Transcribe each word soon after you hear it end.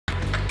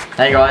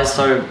Hey guys,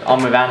 so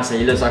I'm with Anderson.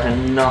 He looks like a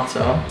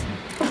nutter.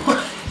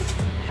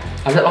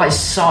 I look like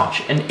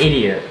such an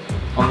idiot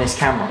on this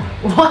camera.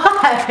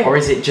 Why? Or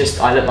is it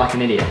just I look like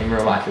an idiot in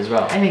real life as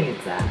well? I think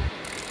it's that.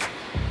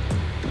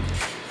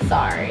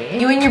 Sorry.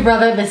 You and your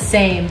brother are the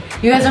same.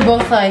 You guys are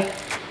both like...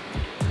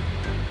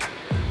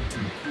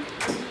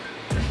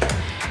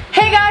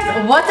 Hey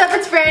guys, what's up?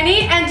 It's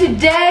Franny, and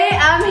today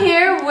I'm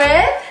here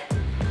with...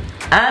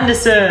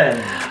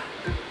 Anderson!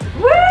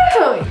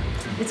 Woo!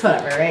 It's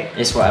whatever, right?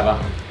 It's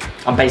whatever.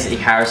 I'm basically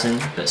Harrison,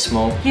 but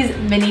small. He's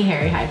mini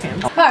Harry High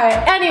Pants.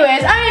 Alright,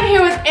 anyways, I am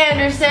here with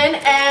Anderson,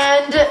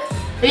 and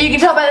you can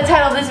tell by the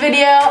title of this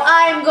video,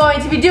 I'm going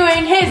to be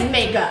doing his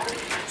makeup.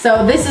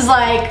 So this is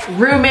like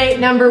roommate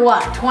number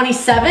what,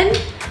 27?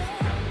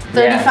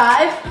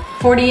 35? Yeah.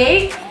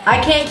 48? I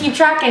can't keep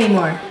track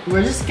anymore.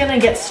 We're just gonna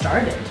get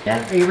started.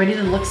 Yeah. Are you ready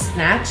to look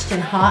snatched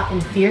and hot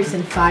and fierce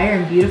and fire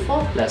and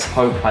beautiful? Let's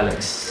hope I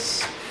look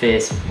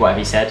fierce, whatever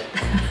he said.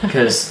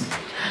 Because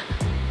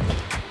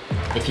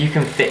if you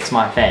can fix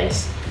my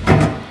face.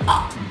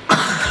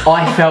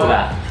 I felt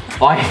that.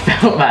 I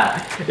felt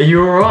that. Are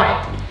you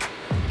alright?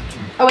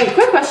 Oh wait,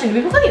 quick question.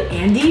 Do people call you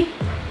Andy?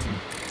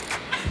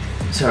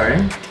 Sorry?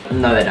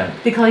 No, they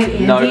don't. They call you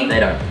Andy? No, they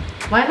don't.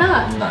 Why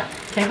not? No.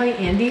 Can I call you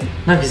Andy?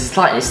 No, because it's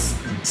like,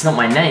 it's not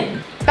my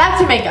name. Back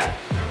to makeup.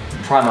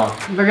 Primer.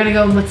 We're gonna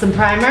go with some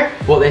primer.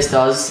 What this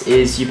does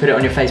is you put it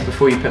on your face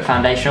before you put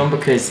foundation on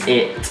because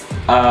it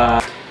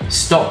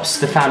stops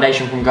the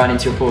foundation from going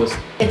into your pores.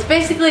 It's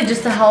basically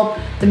just to help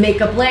the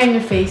makeup lay on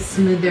your face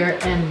smoother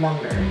and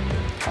longer.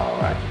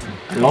 Alright.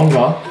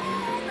 Longer?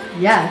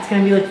 Yeah, it's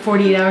gonna be like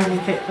 48 hours in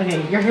your face.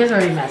 Okay, your hair's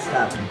already messed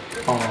up.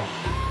 Oh.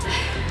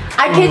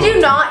 I kid you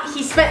not,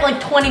 he spent like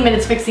 20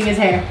 minutes fixing his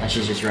hair. And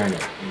she's just ruined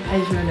it. I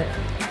just ruined it.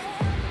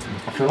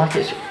 I feel like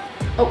it's...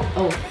 Oh,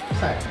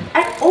 sorry.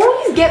 I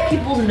always get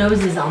people's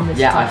noses on this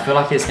Yeah, part. I feel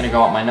like it's gonna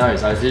go up my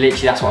nose. I was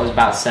literally, that's what I was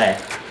about to say.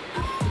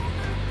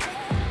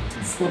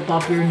 It slipped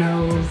off your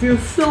nose, you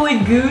silly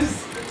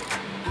goose.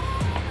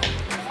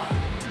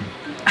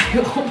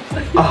 Oh,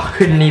 I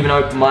couldn't even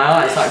open my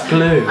eyes, it's like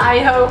glue. I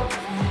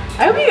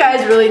hope you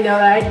guys really know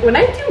that when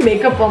I do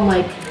makeup on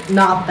like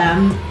not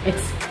them,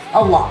 it's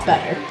a lot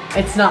better.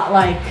 It's not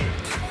like,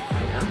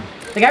 you know,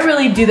 like I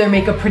really do their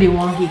makeup pretty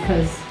wonky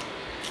because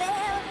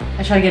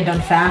I try to get it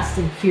done fast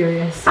and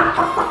furious.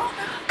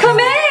 Come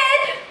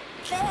in!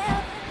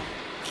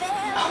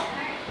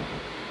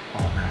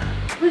 Oh man.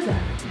 Who is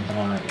that? I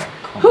don't know yet.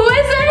 Who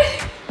is it?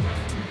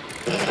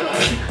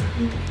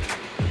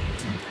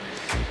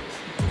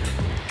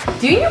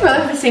 Do you and your brother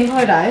have the same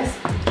colored eyes?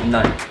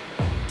 No.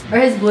 Or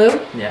his blue?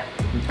 Yeah.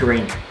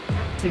 Green.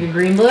 Like a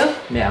green blue?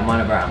 Yeah, mine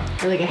are brown.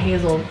 Or like a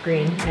hazel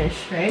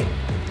green-ish, right?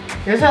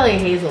 Yours are like a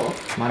hazel.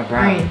 Mine are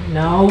brown. Green.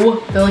 No,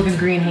 they're like a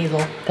green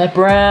hazel. They're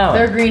brown.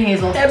 They're green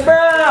hazel. They're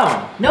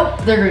brown. Nope,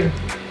 they're green.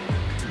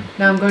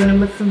 Now I'm going in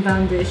with some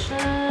foundation.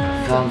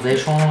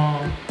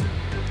 Foundation.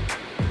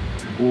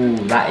 Ooh,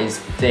 that is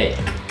thick.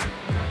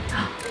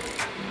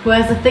 Who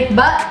has a thick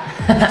butt?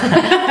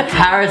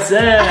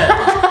 Harrison.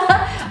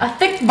 A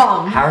thick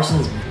bomb.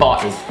 Harrison's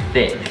butt is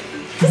thick.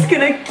 He's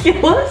gonna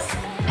kill us.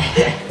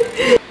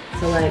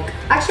 So like,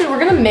 actually we're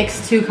gonna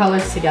mix two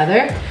colors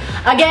together.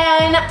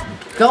 Again,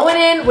 going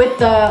in with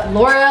the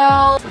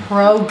L'Oreal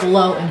Pro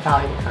Glow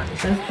Infallible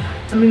Foundation.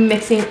 I'm gonna be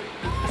mixing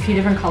a few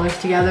different colors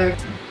together.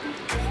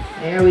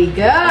 There we go. Is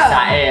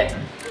that it?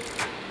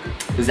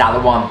 Is that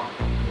the one?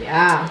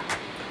 Yeah.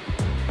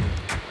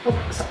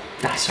 Oh, sorry.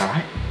 That's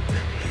alright.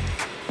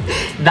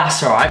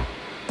 That's alright.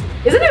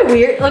 Isn't it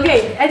weird?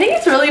 Okay, I think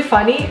it's really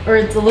funny, or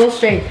it's a little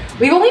strange.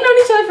 We've only known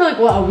each other for like,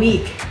 what, a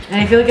week?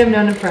 And I feel like I've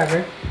known him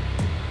forever.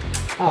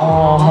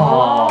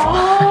 Oh.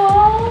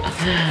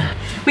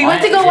 We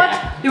went to go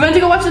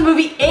watch the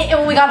movie It, and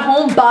when we got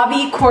home,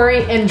 Bobby,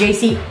 Corey, and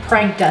JC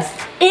pranked us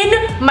in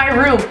my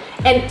room.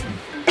 And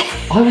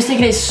I was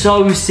taking it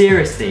so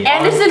seriously.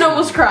 Anderson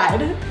almost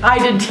cried. I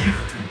did too.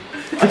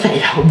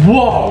 Okay,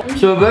 whoa.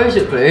 So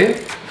basically,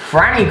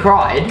 Franny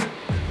cried.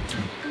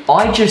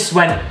 I just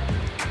went,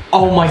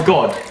 oh my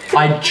god.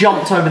 I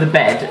jumped over the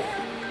bed,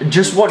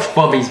 just watched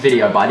Bobby's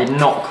video, but I did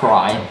not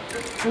cry.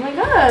 Oh my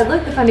god,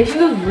 look, the foundation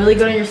goes really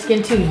good on your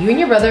skin too. You and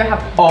your brother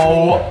have...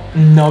 Oh,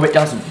 no it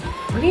doesn't.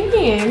 What do you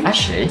mean?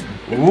 Actually,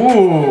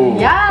 ooh.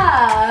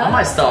 Yeah. I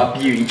might start a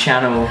beauty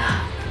channel.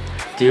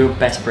 Do your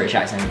best British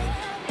accent.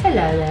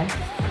 Hello there.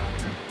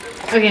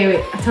 Okay,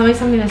 wait, tell me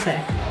something to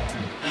say.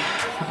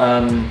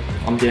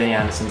 I'm doing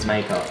Anderson's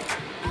makeup.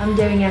 I'm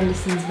doing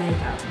Anderson's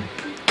makeup.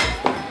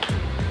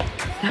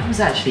 That was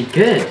actually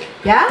good.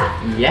 Yeah?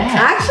 Yeah.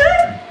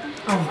 Actually?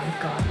 Oh my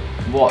god.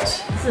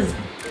 What? This is...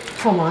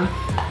 Hold on.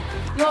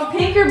 You want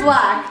pink or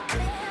black?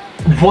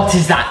 What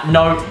is that?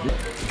 No.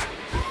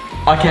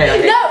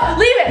 Okay. No,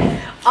 leave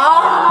it!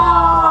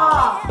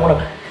 Ah!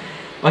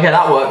 Okay,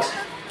 that works.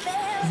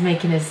 He's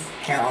making his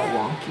hair all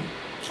wonky.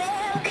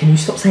 Can you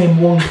stop saying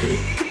wonky?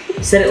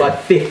 You said it like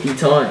 50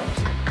 times.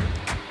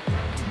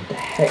 What the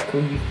heck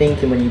were you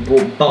thinking when you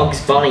brought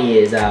Bugs Bunny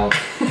ears out?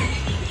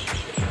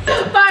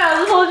 Fine, I'll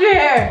just hold your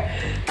hair.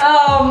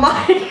 Oh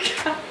my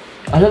god.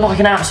 I look like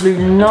an absolute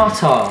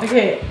nutter.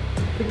 Okay,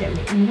 forget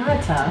me.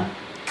 Nutter?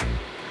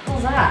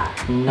 What's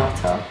that?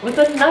 Nutter. What's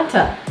a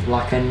nutter?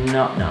 Like a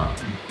nut.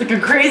 Like a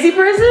crazy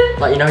person?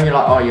 Like, you know, you're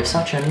like, oh, you're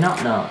such a nut.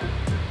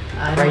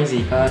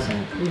 Crazy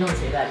person. We don't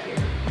say that here.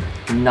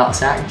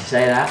 Nutsack, did you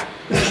say that?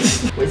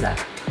 What is that?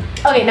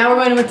 Okay, now we're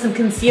going with some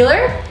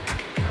concealer.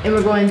 And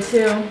we're going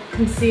to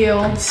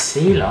conceal.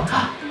 Concealer?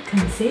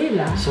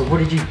 Concealer? So what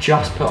did you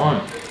just put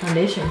on?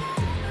 Foundation.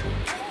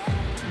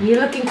 You're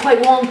looking quite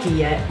wonky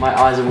yet. My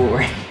eyes are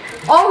watering.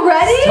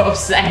 Already? Stop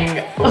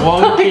saying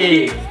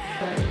wonky.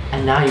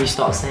 And now you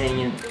start saying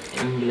in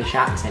English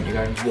accent, you're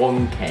going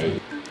wonky.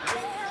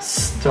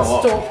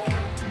 Stop.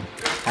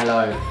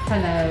 Hello.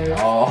 Hello.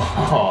 Oh.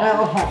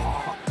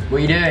 What are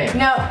you doing?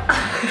 No.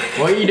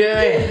 What are you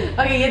doing?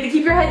 Okay, you have to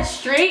keep your head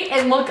straight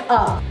and look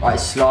up. Right,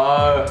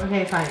 slow.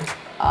 Okay, fine.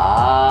 I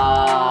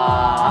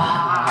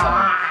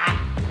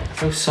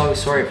feel so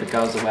sorry for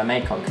girls that wear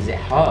makeup because it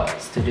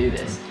hurts to do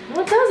this.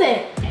 What does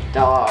it? It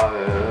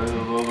does.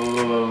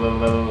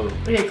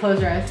 Okay,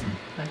 close your eyes.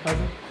 No, close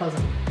them. Close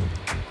them.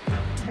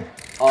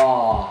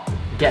 Oh,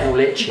 getting all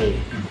itchy.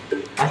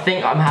 I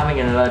think I'm having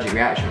an allergic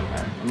reaction,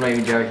 man. I'm not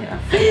even joking. I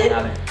think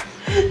I'm having.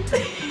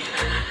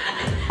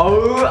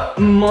 Oh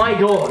my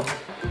god.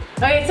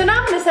 Okay, so now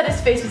I'm gonna set his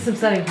face with some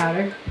setting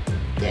powder.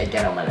 Yeah,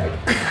 get on my leg.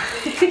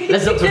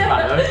 Let's not talk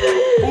about it.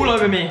 All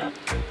over me.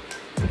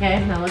 Okay,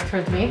 now look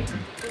towards me.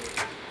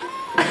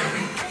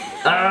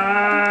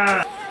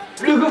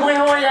 Look at my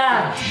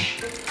eyelash.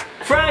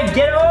 Frank,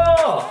 get it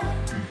off.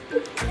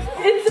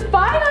 It's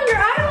fine on your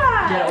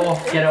eyelash. Get it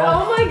off, get it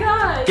off. Oh my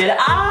god. Get it.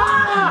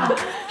 Ah!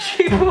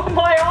 She put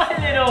my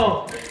eyelid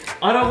off.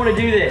 I don't want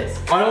to do this.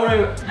 I don't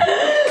want to.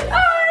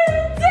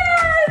 I'm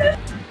dead.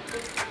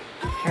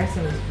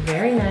 Harrison was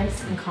very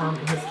nice and calm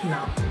and his came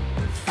out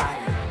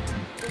fire.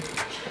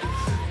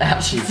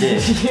 Actually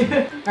did.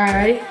 Alright,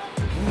 ready?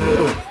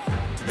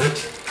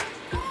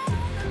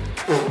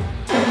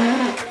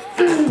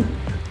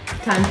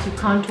 Time to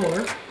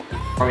contour.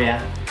 Oh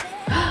yeah.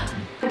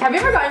 Have you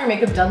ever gotten your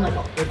makeup done like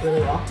really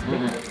well?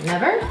 Mm-hmm.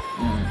 Never?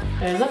 Mm-hmm.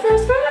 There's the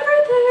first for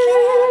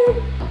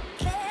everything.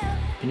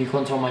 Can you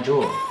contour my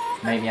jaw?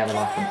 Make me have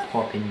like a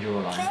popping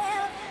jawline.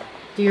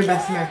 Do your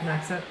best American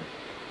accent.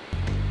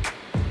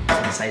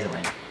 Say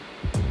something.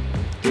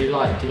 Do you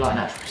like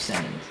natural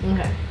settings?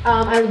 Okay.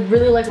 I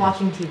really like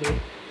watching TV.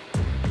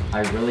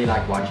 I really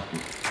like watching.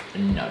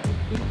 No.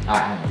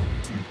 Alright, hang on.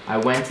 I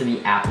went to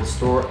the Apple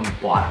store and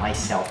bought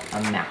myself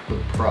a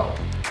MacBook Pro.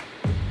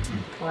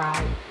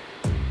 Wow.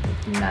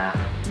 Nah,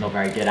 not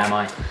very good, am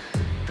I?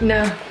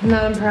 No,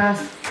 not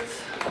impressed.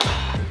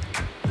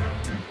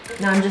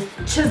 Now I'm just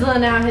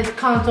chiseling out his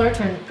contour.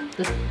 Turn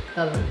this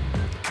other one.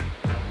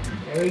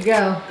 There we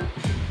go.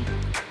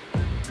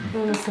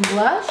 With some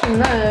blush,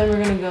 and then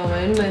we're gonna go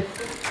in with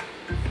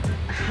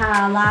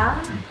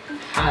Hala.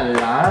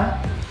 Hala.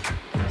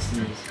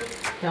 Sneeze.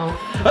 Don't.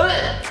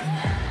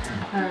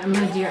 Alright, I'm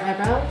gonna do your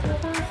eyebrows.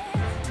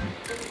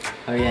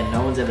 Oh yeah,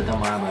 no one's ever done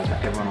my eyebrows,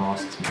 but everyone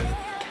asks me,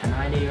 can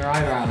I do your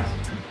eyebrows?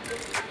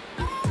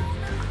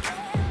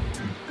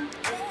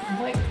 I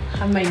like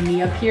have my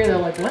knee up here. They're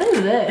like, what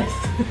is this?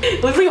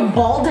 It looks like a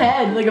bald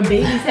head, like a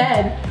baby's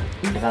head.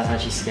 But that's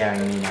actually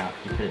scaring me now.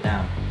 You put it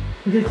down.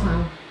 Look at the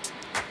clown.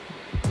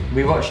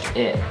 We watched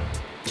it.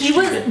 He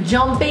was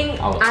jumping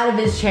out of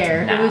his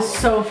chair. Now. It was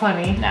so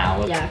funny.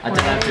 Now, yeah, I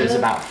don't know if it was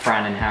about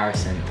Fran and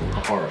Harrison or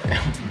the horror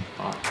film.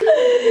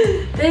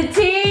 The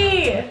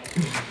tea!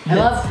 I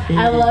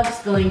love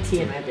spilling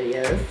tea in my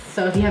videos.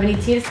 So if you have any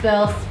tea to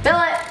spill,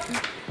 spill it!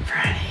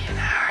 Franny and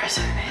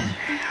Harrison is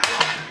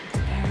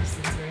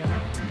Harrison's real.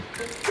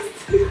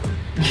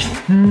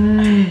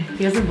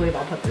 He doesn't believe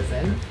I'll put this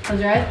in. Close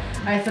your eyes.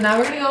 Alright, so now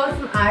we're gonna go with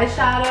some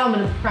eyeshadow. I'm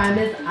gonna prime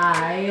his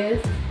eyes.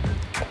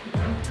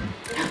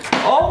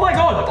 Oh my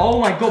god,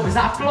 was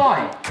that a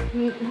fly?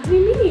 What do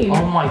you mean?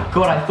 Oh my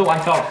god, I thought I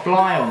felt a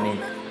fly on me.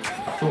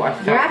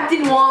 You're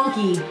acting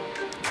wonky.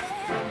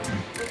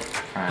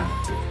 Fran.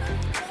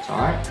 It's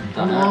alright.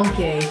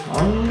 Wonky.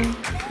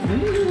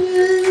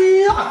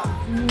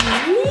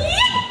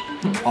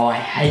 Oh, I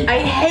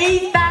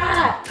hate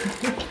that.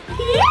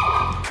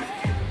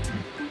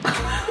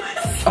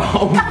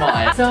 Oh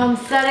my. So I'm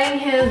setting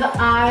his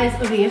eyes.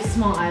 Okay, you have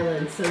small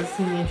eyelids, so this is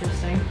gonna be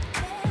interesting.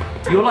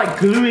 You're like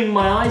gluing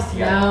my eyes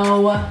together.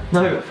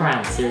 No,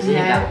 Fran, seriously,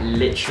 that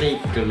literally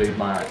glued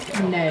my eyes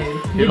together. No.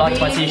 Who likes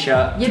my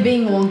t-shirt? You're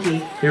being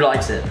wonky. Who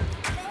likes it?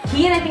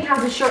 Ian, I think,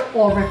 has his shirt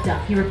all ripped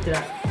up. He ripped it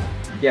up.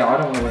 Yeah, I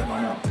don't want to rip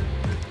mine up.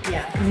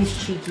 Yeah, because he's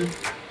cheeky.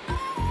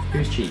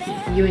 Who's cheeky?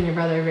 You and your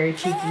brother are very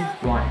cheeky.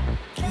 Why?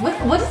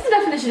 What is the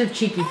definition of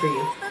cheeky for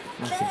you?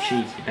 Like a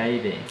cheeky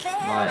baby.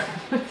 Like,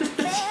 What does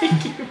the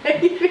cheeky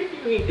baby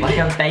mean? like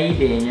a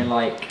baby and you're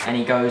like, and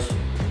he goes,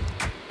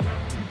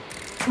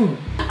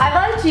 I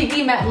thought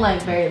cheeky meant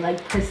like very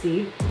like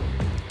prissy.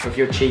 if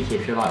you're cheeky,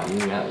 if you're like,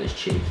 ooh, that was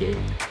cheeky.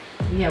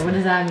 Yeah, what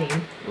does that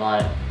mean?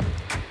 Like,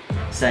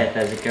 say if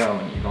there's a girl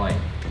and you like,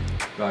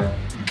 go.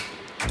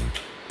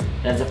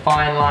 There's a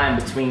fine line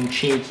between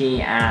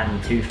cheeky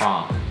and too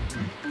far.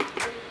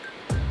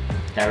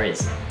 There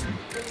is.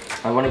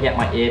 I want to get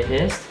my ear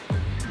pierced.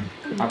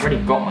 I've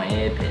already got my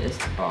ear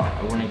pierced, but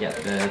I want to get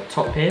the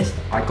top pierced.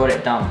 I got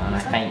it done and I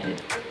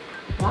fainted.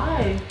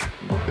 Why?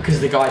 Because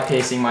the guy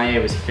piercing my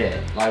ear was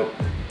fit. Like,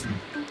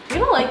 you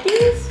don't like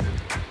these?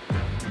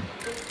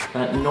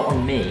 Not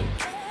on me.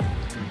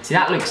 See,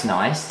 that looks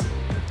nice.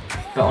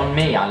 But on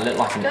me, I look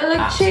like an They look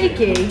absolute...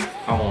 cheeky.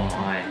 Oh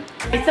my.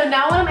 Okay, so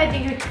now what I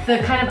think the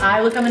kind of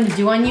eye look I'm gonna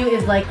do on you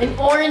is like an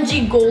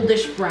orangey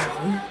goldish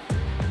brown.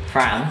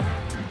 Fran,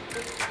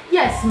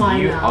 Yes,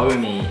 mine. you owe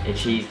me a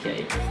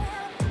cheesecake.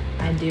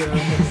 I do owe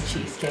his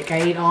cheesecake.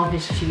 I ate all of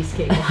his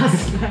cheesecake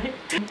last night.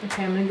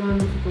 Okay, I'm gonna go in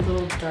with a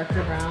little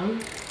darker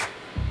brown.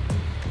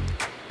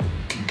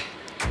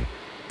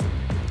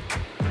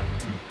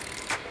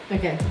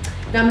 Okay,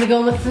 now I'm gonna go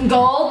in with some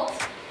gold.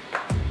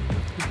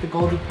 The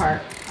goldy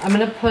part. I'm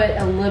gonna put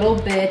a little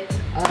bit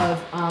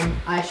of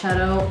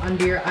eyeshadow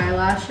under your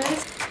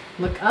eyelashes.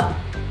 Look up.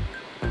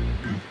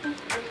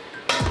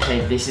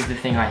 Okay, this is the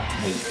thing I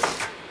hate.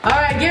 All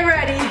right, get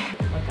ready.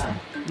 Look up.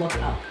 Look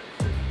up.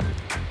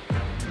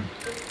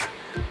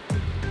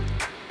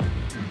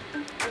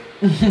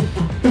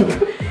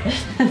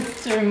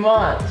 It's too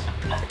much.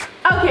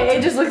 Okay,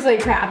 it just looks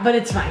like crap, but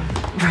it's fine.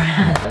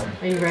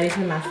 Are you ready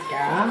for the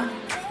mascara?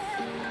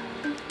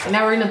 And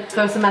now we're gonna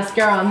throw some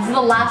mascara on. This is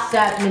the last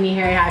step, mini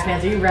hairy high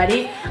pants. Are you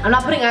ready? I'm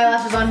not putting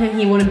eyelashes on him.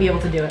 He wouldn't be able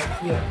to do it.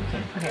 You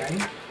okay,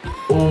 ready?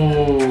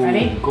 Ooh.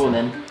 Ready? Go on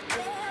then.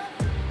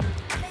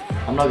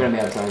 I'm not gonna be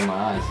able to open my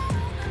eyes.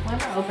 Why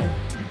not open?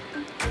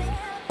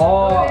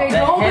 Oh, Wait,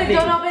 they're don't heavy.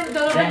 open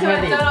too much.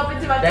 Don't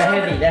open too much. They're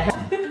heavy. They're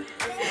heavy.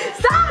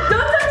 Stop!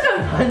 Don't touch them!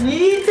 I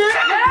need it.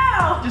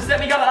 No! Just let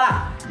me go like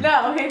that.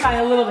 No, okay, fine,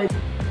 a little bit.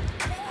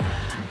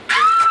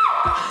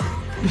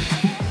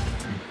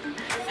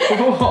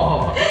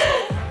 Whoa.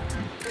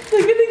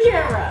 Look at the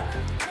camera.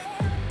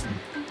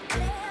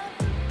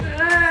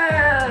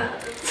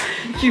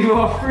 You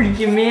are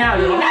freaking me out.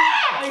 You're like,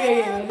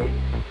 Okay, ready?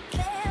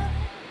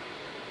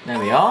 there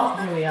we are.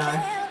 There we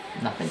are.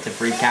 Nothing to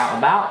freak out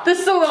about. There's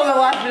still a little bit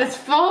left, but it's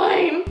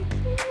fine.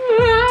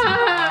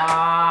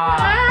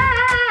 Ah.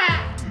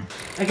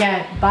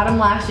 Okay, bottom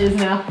lashes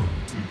now.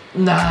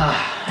 Nah.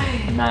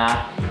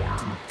 Yeah.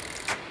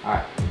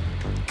 Alright.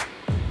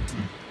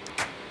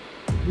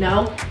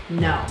 No,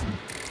 no.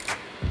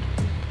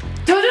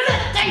 Don't do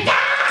that! Like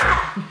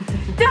that!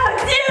 Don't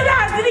do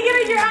that! Did it get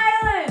in your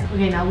eyelid?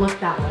 Okay, now look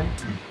that way.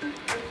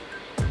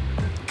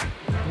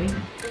 Ready?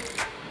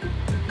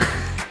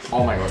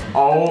 Oh my god.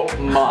 Oh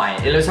my.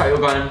 It looks like you're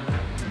going.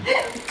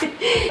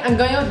 I'm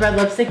going with red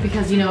lipstick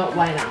because you know what?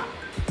 Why not?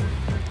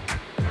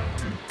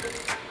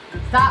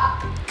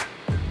 Stop!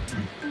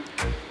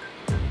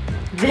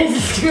 This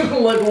is gonna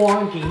look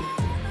wonky.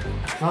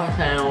 Stop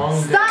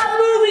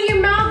moving your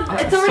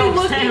mouth! It's already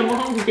looking.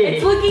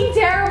 It's looking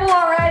terrible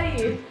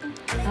already.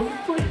 Oh,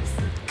 please.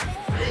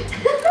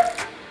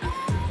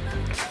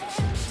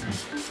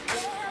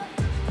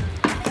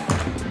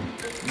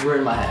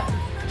 Ruined my hair.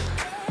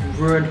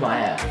 Ruined my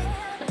hair.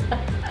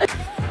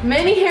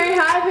 Mini hairy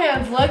high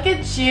pants, look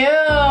at you.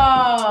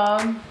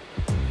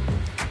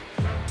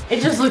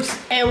 It just looks,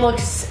 look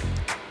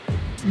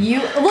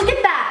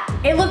at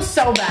that. It looks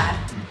so bad.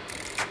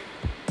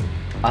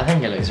 I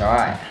think it looks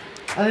alright.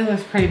 I think it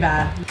looks pretty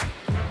bad.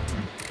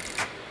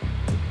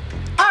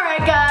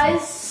 Alright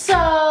guys, so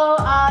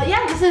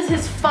yeah, this is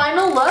his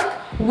final look.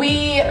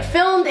 We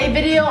filmed a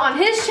video on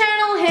his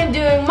channel, him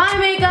doing my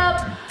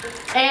makeup,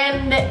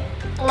 and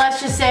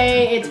let's just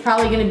say it's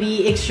probably gonna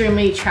be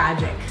extremely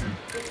tragic.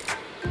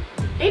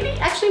 Maybe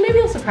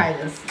he'll surprise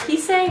us.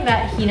 He's saying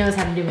that he knows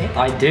how to do makeup.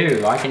 I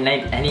do. I can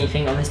name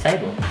anything on this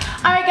table.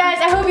 Alright guys,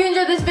 I hope you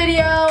enjoyed this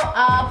video.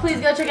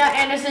 Please go check out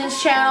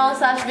Anderson's channel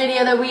 /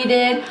 video that we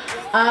did.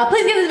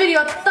 Please give this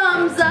video a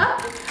thumbs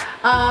up.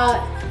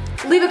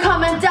 Leave a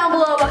comment down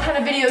below what kind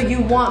of video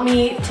you want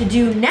me to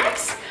do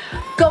next.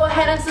 Go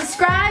ahead and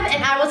subscribe,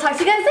 and I will talk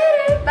to you guys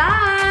later.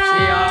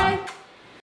 Bye! See ya!